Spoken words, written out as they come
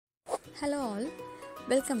Hello all,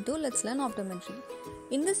 welcome to Let's Learn Optometry.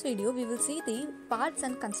 In this video, we will see the parts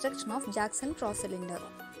and construction of Jackson cross cylinder.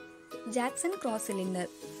 Jackson cross cylinder.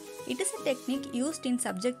 It is a technique used in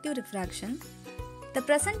subjective refraction. The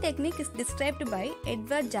present technique is described by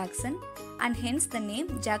Edward Jackson and hence the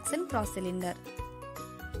name Jackson cross cylinder.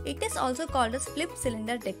 It is also called as flip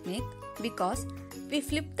cylinder technique because we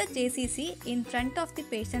flip the JCC in front of the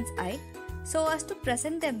patient's eye so as to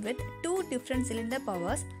present them with two different cylinder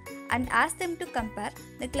powers and ask them to compare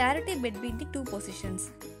the clarity between the two positions.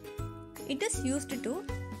 It is used to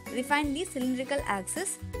refine the cylindrical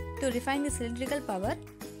axis, to refine the cylindrical power,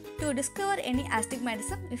 to discover any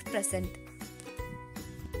astigmatism if present.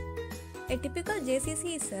 A typical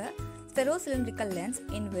JCC is a spherocylindrical lens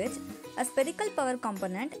in which a spherical power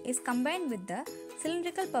component is combined with the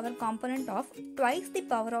cylindrical power component of twice the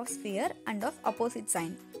power of sphere and of opposite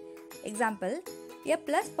sign. Example, a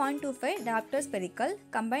plus 0.25 diopter spherical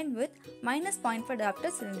combined with minus 0.5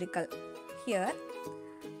 diopter cylindrical. Here,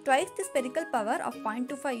 twice the spherical power of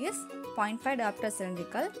 0.25 is 0.5 diopter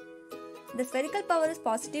cylindrical. The spherical power is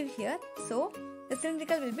positive here, so the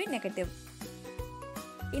cylindrical will be negative.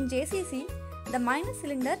 In JCC, the minus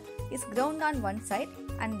cylinder is ground on one side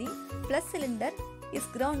and the plus cylinder is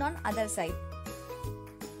ground on other side.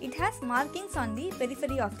 It has markings on the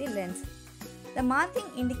periphery of the lens. The marking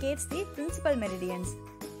indicates the principal meridians.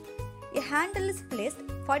 A handle is placed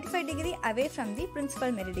 45 degrees away from the principal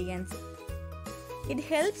meridians. It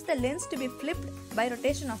helps the lens to be flipped by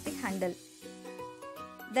rotation of the handle.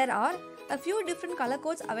 There are a few different color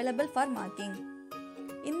codes available for marking.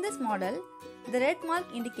 In this model, the red mark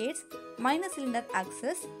indicates minus cylinder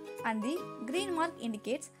axis and the green mark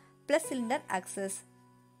indicates plus cylinder axis.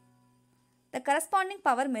 The corresponding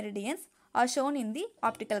power meridians are shown in the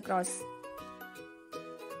optical cross.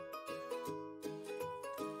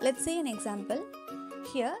 Let's see an example.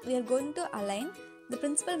 Here we are going to align the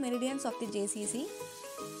principal meridians of the JCC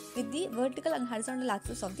with the vertical and horizontal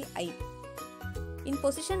axis of the eye. In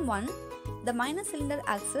position 1, the minus cylinder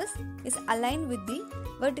axis is aligned with the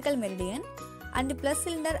vertical meridian and the plus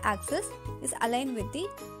cylinder axis is aligned with the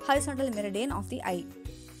horizontal meridian of the eye.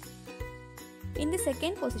 In the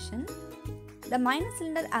second position, the minus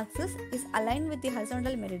cylinder axis is aligned with the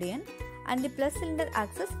horizontal meridian and the plus cylinder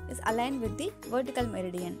axis is aligned with the vertical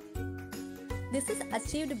meridian. This is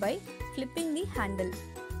achieved by flipping the handle.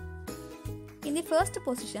 In the first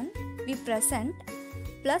position, we present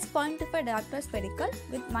plus 0.25 diopter spherical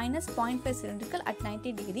with minus 0.5 cylindrical at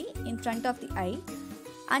 90 degree in front of the eye,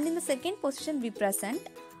 and in the second position we present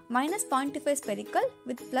minus 0.25 spherical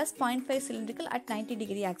with plus 0.5 cylindrical at 90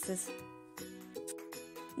 degree axis.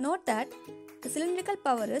 Note that the cylindrical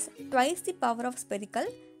power is twice the power of spherical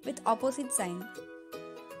with opposite sign.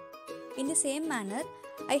 In the same manner,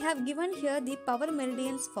 I have given here the power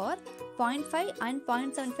meridians for 0.5 and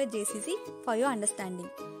 0.75 JCC for your understanding.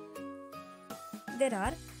 There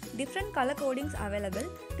are different color codings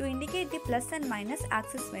available to indicate the plus and minus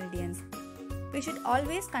axis meridians. We should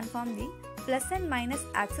always confirm the plus and minus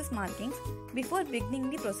axis markings before beginning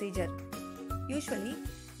the procedure. Usually,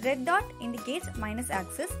 red dot indicates minus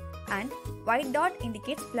axis and white dot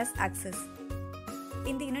indicates plus axis.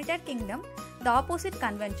 In the United Kingdom, the opposite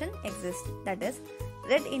convention exists, that is,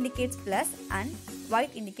 red indicates plus and white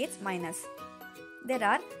indicates minus. There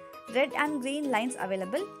are red and green lines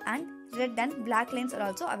available and red and black lines are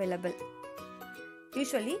also available.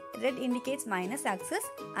 Usually, red indicates minus axis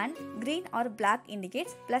and green or black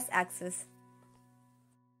indicates plus axis.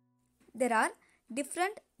 There are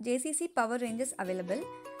different JCC power ranges available.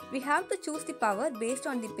 We have to choose the power based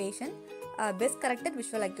on the patient best corrected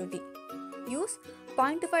visual acuity. Use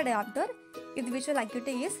 0.25 diopter if the visual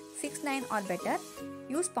acuity is 6/9 or better.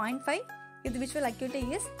 Use 0.5 if the visual acuity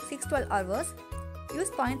is 6/12 or worse. Use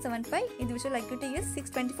 0.75 if the visual acuity is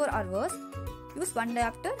 6/24 or worse. Use 1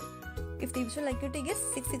 diopter if the visual acuity is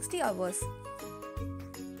 6/60 or worse.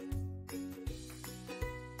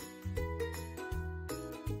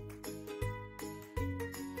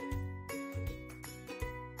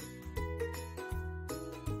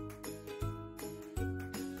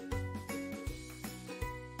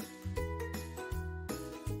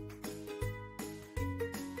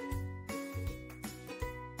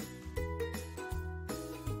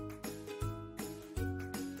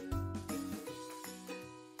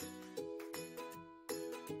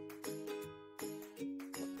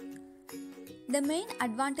 The main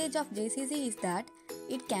advantage of JCC is that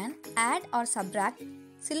it can add or subtract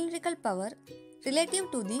cylindrical power relative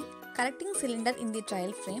to the correcting cylinder in the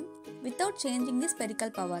trial frame without changing the spherical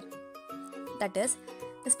power. That is,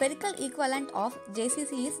 the spherical equivalent of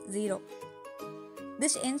JCC is 0.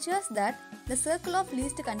 This ensures that the circle of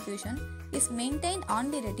least confusion is maintained on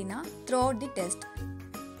the retina throughout the test.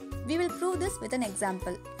 We will prove this with an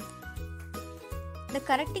example. The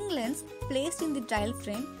correcting lens placed in the trial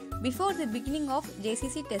frame before the beginning of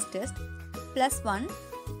JCC test +1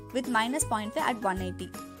 with -0.5 at 180.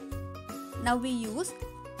 Now we use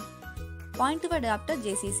 0.2 diopter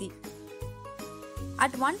JCC.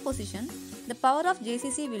 At one position, the power of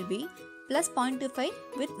JCC will be +0.25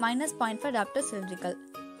 with -0.5 diopter cylindrical.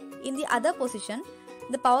 In the other position,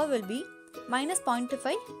 the power will be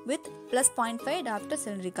 -0.25 with +0.5 diopter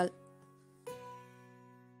cylindrical.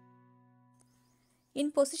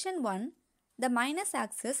 In position 1, the minus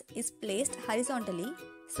axis is placed horizontally,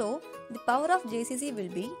 so the power of JCC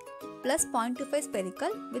will be +0.25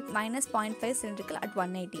 spherical with -0.5 cylindrical at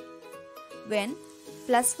 180. When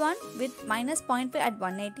 +1 with -0.5 at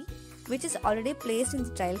 180, which is already placed in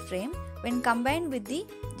the trial frame, when combined with the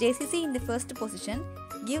JCC in the first position,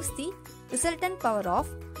 gives the resultant power of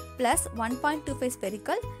 +1.25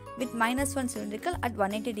 spherical with -1 cylindrical at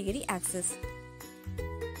 180 degree axis.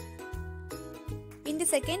 In the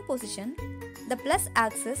second position, the plus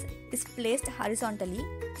axis is placed horizontally,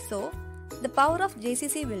 so the power of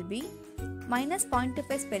JCC will be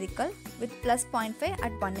 -0.25 spherical with +0.5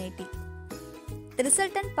 at 180. The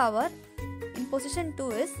resultant power in position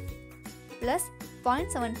 2 is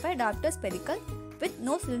 +0.75 diopter spherical with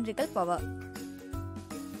no cylindrical power.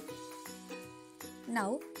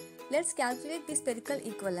 Now, let's calculate the spherical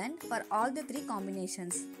equivalent for all the three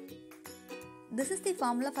combinations. This is the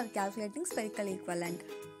formula for calculating spherical equivalent.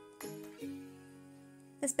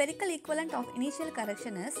 The spherical equivalent of initial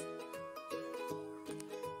correction is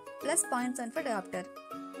 +0.75 diopter.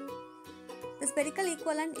 The spherical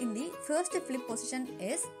equivalent in the first flip position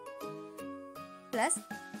is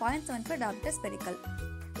 +0.75 diopter spherical.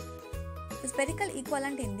 The spherical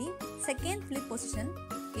equivalent in the second flip position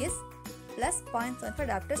is +0.75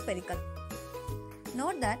 diopter spherical.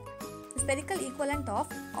 Note that the spherical equivalent of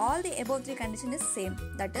all the above three conditions is same,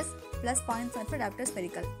 that is +0.75 diopter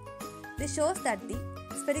spherical. This shows that the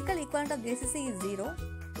spherical equivalent of JCC is 0,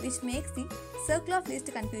 which makes the circle of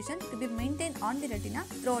least confusion to be maintained on the retina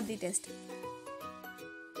throughout the test.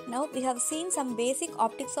 Now we have seen some basic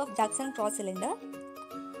optics of Jackson cross cylinder.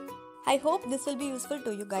 I hope this will be useful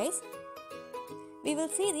to you guys. We will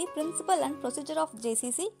see the principle and procedure of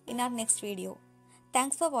JCC in our next video.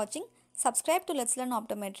 Thanks for watching. Subscribe to Let's Learn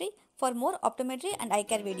Optometry for more optometry and eye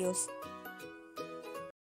care videos.